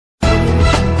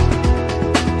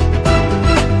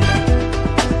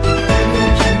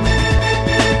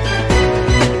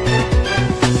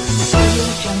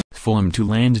Fulham to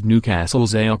land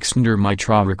Newcastle's Aleksandar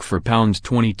Mitrovic for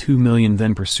 £22 million,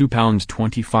 then pursue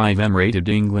 £25m rated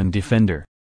England defender.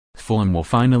 Fulham will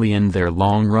finally end their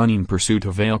long-running pursuit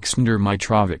of Aleksandar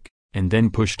Mitrovic, and then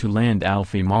push to land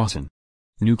Alfie Mawson.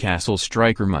 Newcastle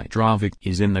striker Mitrovic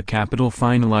is in the capital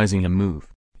finalising a move,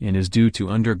 and is due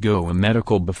to undergo a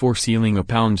medical before sealing a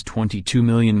 £22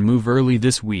 million move early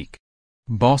this week.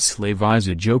 Boss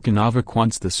Slavisa Jokanovic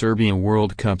wants the Serbia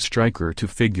World Cup striker to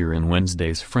figure in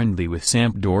Wednesday's friendly with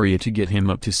Sampdoria to get him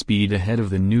up to speed ahead of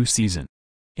the new season.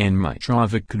 And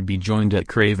Mitrovic could be joined at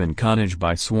Craven Cottage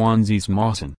by Swansea's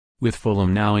Mawson, with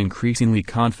Fulham now increasingly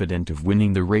confident of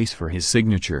winning the race for his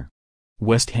signature.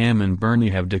 West Ham and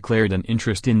Burnley have declared an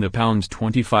interest in the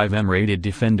 £25m rated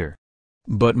defender.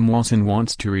 But Mawson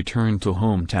wants to return to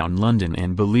hometown London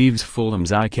and believes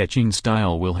Fulham's eye-catching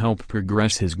style will help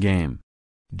progress his game.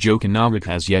 Jokanovic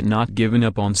has yet not given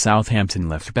up on Southampton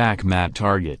left-back Matt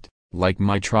Targett, like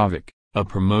Mitrovic, a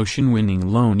promotion-winning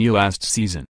loanee last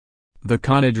season. The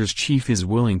Cottagers' chief is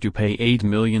willing to pay £8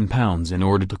 million in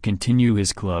order to continue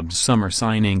his club's summer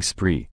signing spree.